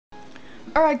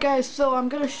Alright guys, so I'm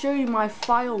gonna show you my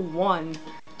file 1.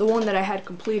 The one that I had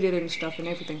completed and stuff and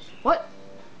everything. What?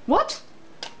 What?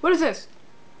 What is this?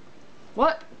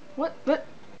 What? What?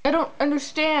 I don't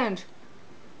understand.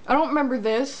 I don't remember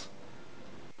this.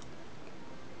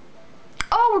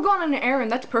 Oh, we're going on an errand.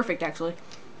 That's perfect, actually.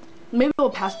 Maybe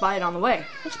we'll pass by it on the way.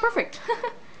 That's perfect.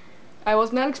 I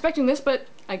was not expecting this, but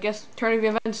I guess turn of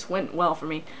events went well for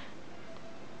me.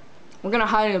 We're gonna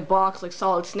hide in a box like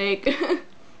Solid Snake.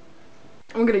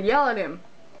 I'm gonna yell at him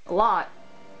a lot.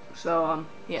 So,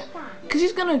 yeah. Because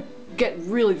he's gonna get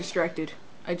really distracted.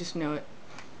 I just know it.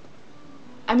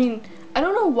 I mean, I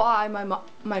don't know why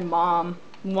my mom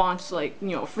wants, like, you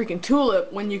know, a freaking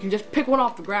tulip when you can just pick one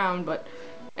off the ground, but,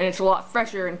 and it's a lot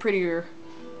fresher and prettier.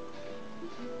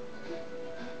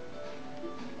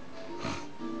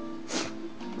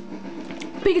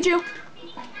 Pikachu!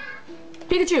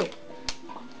 Pikachu!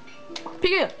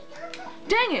 Pikachu!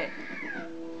 Dang it!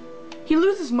 He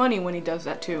loses money when he does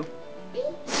that too.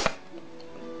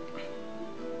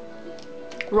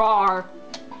 Roar!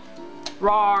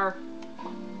 Roar!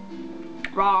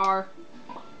 Roar!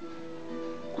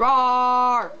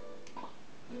 Roar!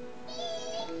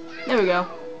 There we go.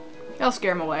 That'll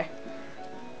scare him away.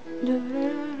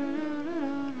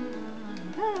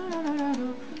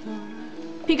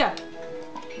 Pika!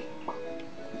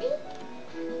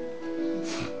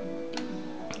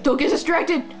 Don't get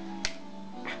distracted!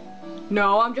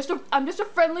 No, I'm just a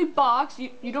friendly box.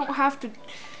 You don't have to.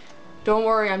 Don't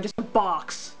worry, I'm just a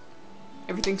box.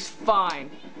 Everything's fine.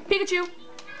 Pikachu!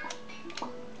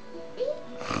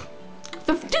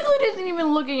 The Diglett isn't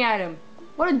even looking at him.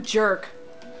 What a jerk.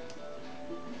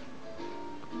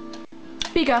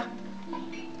 Pika.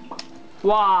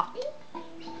 Wah.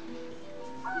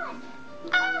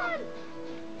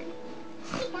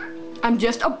 I'm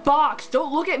just a box.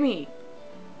 Don't look at me.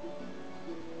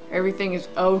 Everything is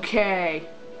okay.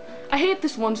 I hate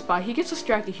this one spot. He gets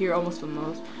distracted here almost the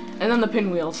most. And then the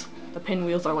pinwheels. The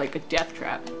pinwheels are like a death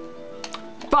trap.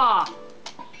 Bah!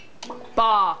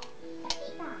 Bah!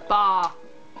 Bah!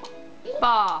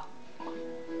 Bah!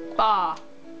 Bah!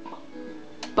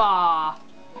 Bah!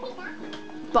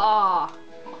 Bah!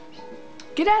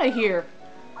 Get out of here!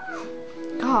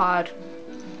 God.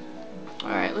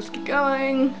 Alright, let's get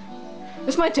going.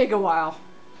 This might take a while.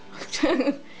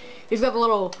 He's got the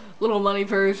little money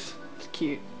purse. It's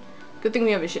cute. Good thing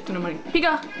we have a shit ton of money.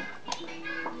 Pika!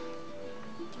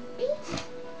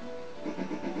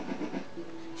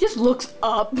 He just looks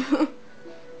up. And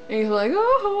he's like,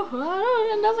 oh,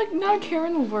 not a care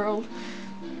in the world.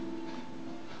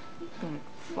 I'm gonna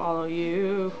follow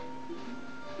you.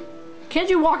 Can't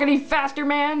you walk any faster,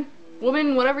 man?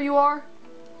 Woman, whatever you are?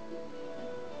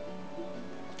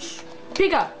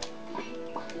 Pika!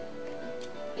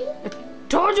 I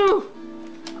told you!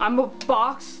 I'm a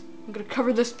box. I'm gonna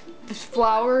cover this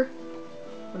flower.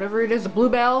 Whatever it is, a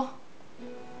bluebell.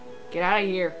 Get out of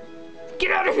here.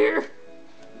 Get out of here!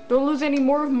 Don't lose any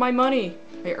more of my money.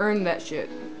 I earned that shit.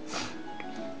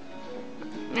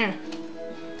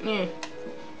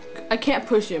 I can't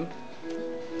push him.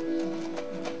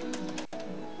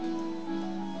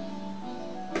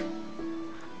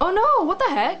 Oh no, what the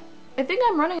heck? I think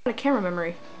I'm running out of camera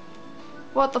memory.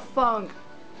 What the funk?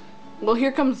 Well,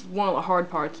 here comes one of the hard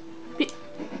parts.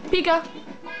 Pika!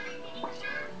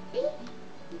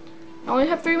 I only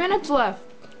have 3 minutes left.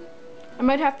 I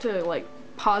might have to, like,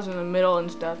 pause in the middle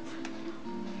and stuff.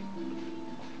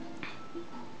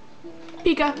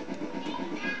 Pika!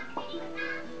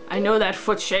 I know that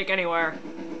foot shake anywhere.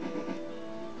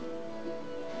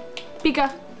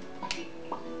 Pika!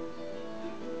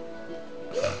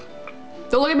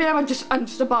 Don't look at me, I'm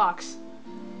just a box.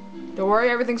 Don't worry,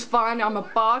 everything's fine. I'm a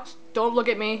box. Don't look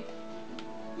at me.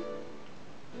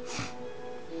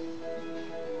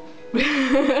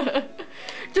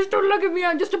 Just don't look at me.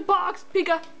 I'm just a box.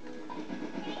 Pika.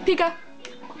 Pika.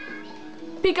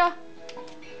 Pika.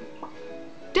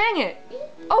 Dang it.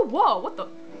 Oh, whoa. What the?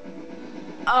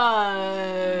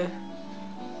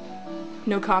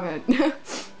 No comment.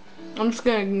 I'm just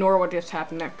gonna ignore what just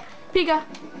happened there. Pika.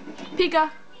 Pika.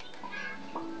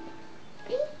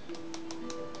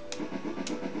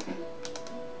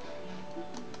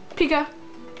 Pika,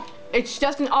 it's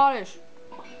just an oddish.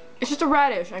 It's just a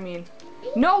radish, I mean.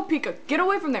 No, Pika, get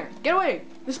away from there. Get away.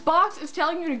 This box is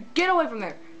telling you to get away from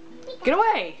there. Get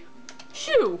away.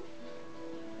 Shoo.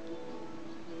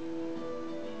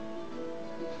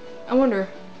 I wonder.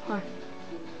 Huh.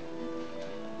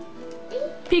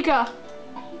 Pika.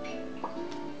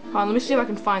 Hold on, let me see if I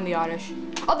can find the oddish.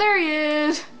 Oh, there he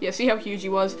is. Yeah, see how huge he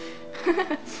was?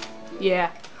 Yeah.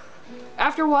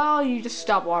 After a while, you just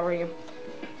stop watering him.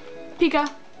 Pika.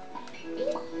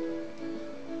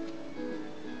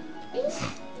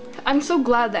 I'm so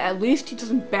glad that at least he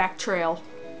doesn't back trail.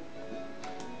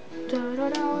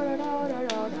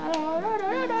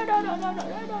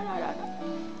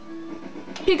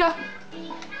 Pika!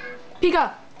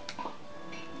 Pika!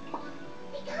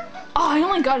 Oh, I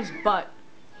only got his butt.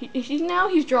 Now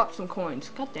he's dropped some coins.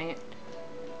 God dang it.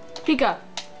 Pika!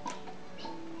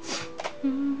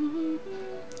 Come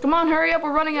on, hurry up,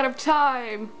 we're running out of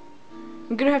time.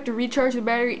 I'm gonna have to recharge the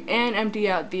battery and empty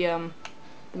out the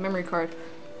memory card.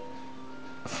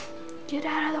 Get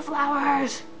out of the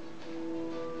flowers!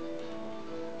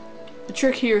 The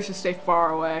trick here is to stay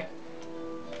far away.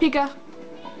 Pika!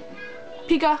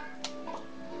 Pika!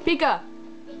 Pika!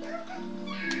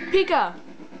 Pika!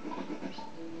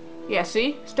 Yeah,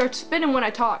 see? Start spinning when I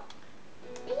talk.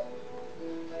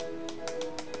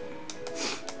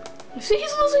 See,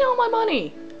 he's losing all my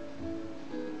money.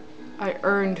 I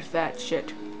earned that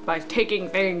shit by taking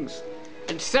things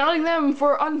and selling them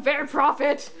for unfair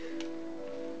profit.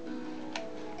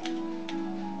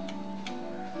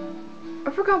 I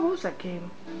forgot, what was that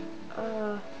game?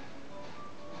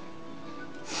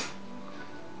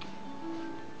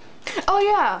 Oh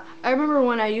yeah, I remember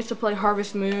when I used to play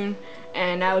Harvest Moon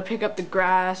and I would pick up the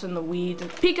grass and the weeds and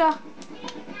Pika!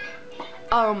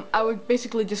 I would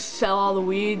basically just sell all the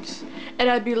weeds and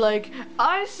I'd be like,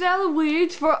 I sell the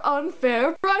weeds for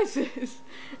unfair prices.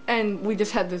 And we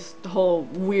just had the whole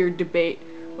weird debate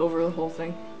over the whole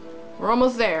thing. We're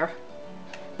almost there.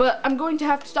 But I'm going to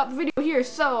have to stop the video here,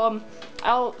 so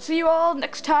I'll see you all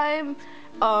next time.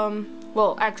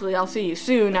 Well, actually, I'll see you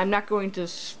soon. I'm not going to,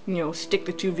 you know, stick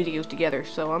the two videos together,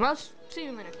 so I'll see you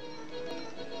in a minute.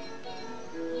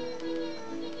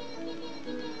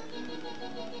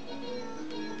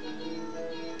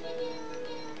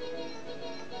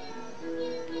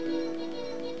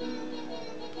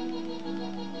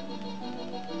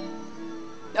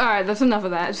 Alright, that's enough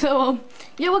of that. So,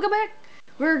 yeah, welcome back.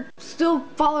 We're still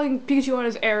following Pikachu on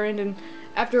his errand, and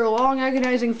after a long,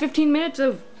 agonizing 15 minutes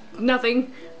of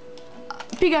nothing,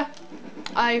 Pika,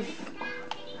 I've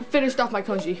finished off my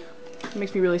kanji. It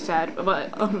makes me really sad,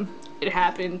 but it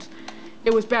happened.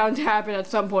 It was bound to happen at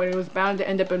some point. It was bound to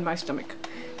end up in my stomach.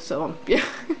 So, yeah.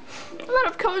 I'm out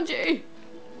of kanji.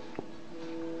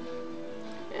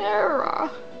 Error.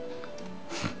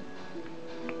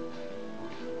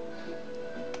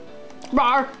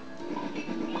 Bar.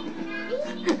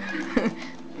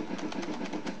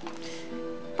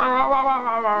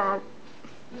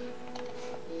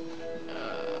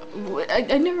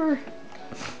 I never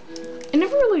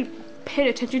really paid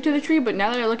attention to the tree, but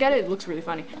now that I look at it, it looks really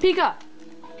funny. Pika!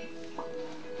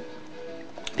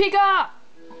 Pika!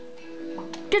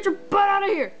 Get your butt out of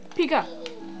here! Pika!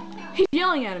 He's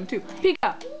yelling at him too.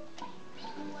 Pika!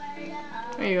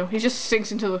 There you go. He just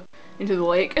sinks into the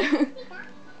lake.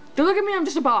 Don't look at me, I'm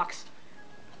just a box.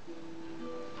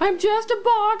 I'm just a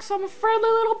box. I'm a friendly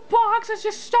little box that's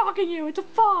just stalking you. It's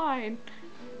fine.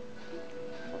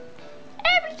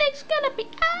 Everything's gonna be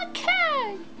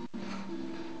okay.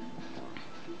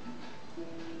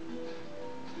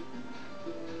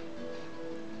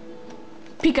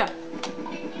 Pika.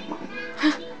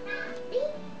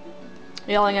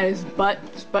 Yelling at his butt.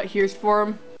 His butt hears for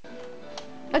him.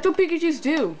 That's what Pikachus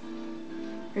do.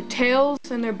 Their tails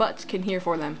and their butts can hear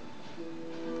for them.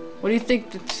 What do you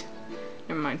think that's...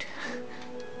 Never mind.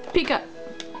 Pika!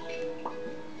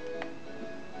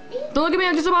 Don't look at me,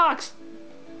 I'm just a box!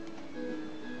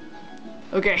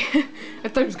 Okay. I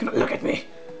thought he was gonna look at me.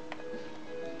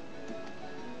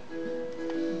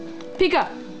 Pika!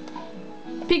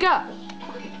 Pika!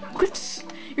 Quit!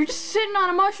 You're just sitting on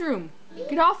a mushroom!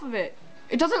 Get off of it!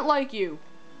 It doesn't like you!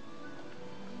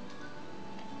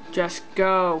 Just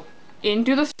go.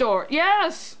 Into the store.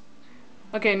 Yes!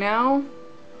 Okay, now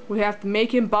we have to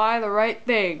make him buy the right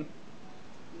thing.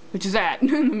 Which is that,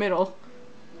 in the middle.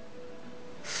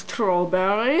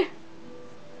 Strawberry.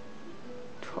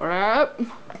 Tulip.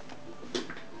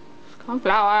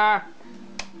 Cornflower.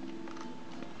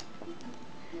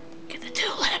 Get the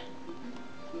tulip.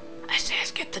 I says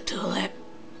get the tulip.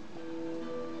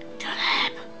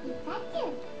 Tulip.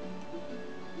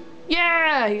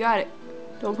 Yeah, you got it.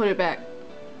 Don't put it back.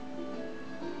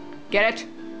 Get it?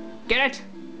 Get it?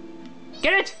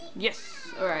 Get it? Yes.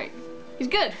 Alright. He's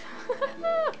good.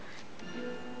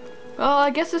 Well, I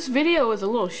guess this video was a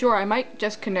little short. I might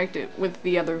just connect it with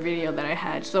the other video that I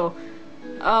had. So,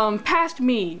 past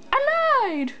me. I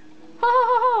lied! Ha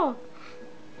ha ha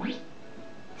ha!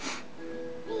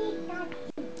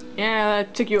 Yeah,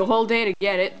 that took you a whole day to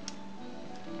get it.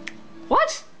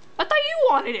 What? I thought you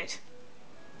wanted it!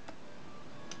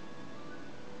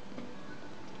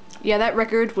 Yeah, that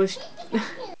record was...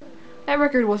 that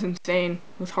record was insane.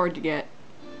 It was hard to get.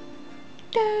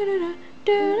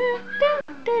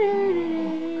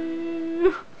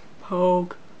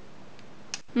 Poke.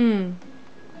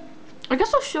 I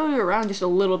guess I'll show you around just a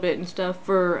little bit and stuff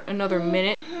for another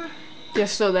minute,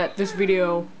 just so that this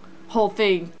video whole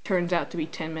thing turns out to be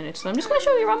 10 minutes. So I'm just gonna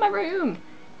show you around my room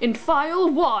in file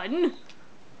 1.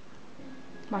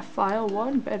 My file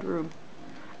 1 bedroom.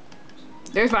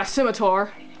 There's my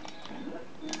scimitar.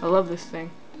 I love this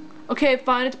thing. Okay,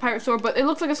 fine, it's a pirate sword, but it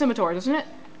looks like a scimitar, doesn't it?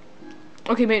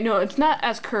 Okay, wait, no, it's not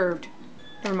as curved.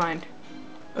 Never mind.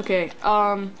 Okay,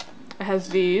 it has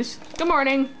these. Good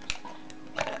morning.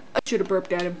 I should have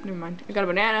burped at him. Never mind. I got a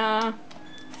banana,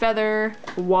 feather,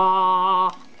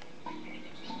 wah.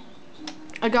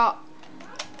 I got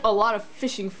a lot of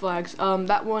fishing flags.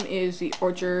 That one is the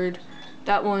orchard.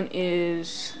 That one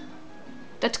is,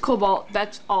 that's cobalt.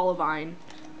 That's olivine.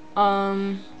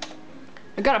 I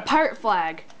got a pirate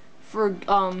flag for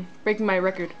breaking my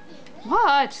record.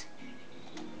 What?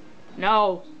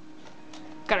 No.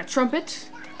 Got a trumpet.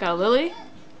 Got a lily.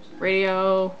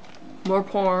 Radio. More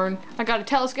porn. I got a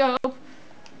telescope.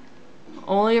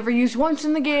 Only ever used once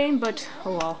in the game, but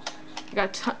oh well. I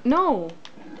got no.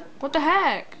 What the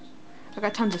heck? I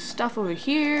got tons of stuff over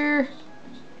here.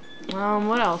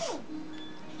 What else?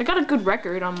 I got a good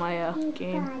record on my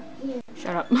game.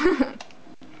 Shut up.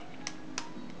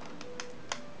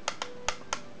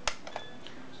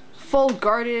 Full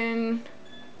garden.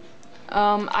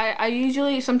 I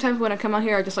usually, sometimes when I come out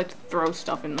here, I just like to throw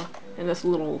stuff in this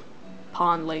little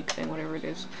pond lake thing, whatever it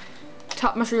is.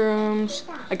 Top mushrooms.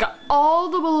 I got all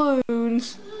the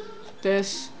balloons.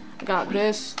 This. I got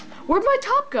this. Where'd my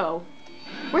top go?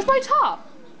 Where's my top?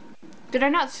 Did I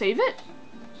not save it?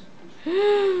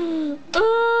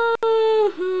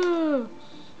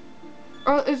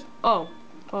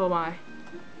 Oh my.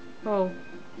 Oh.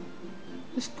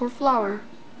 This poor flower.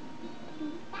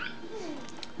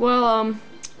 Well,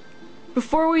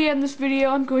 before we end this video,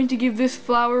 I'm going to give this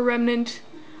flower remnant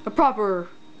a proper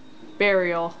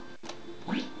burial.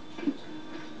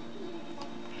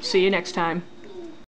 See you next time.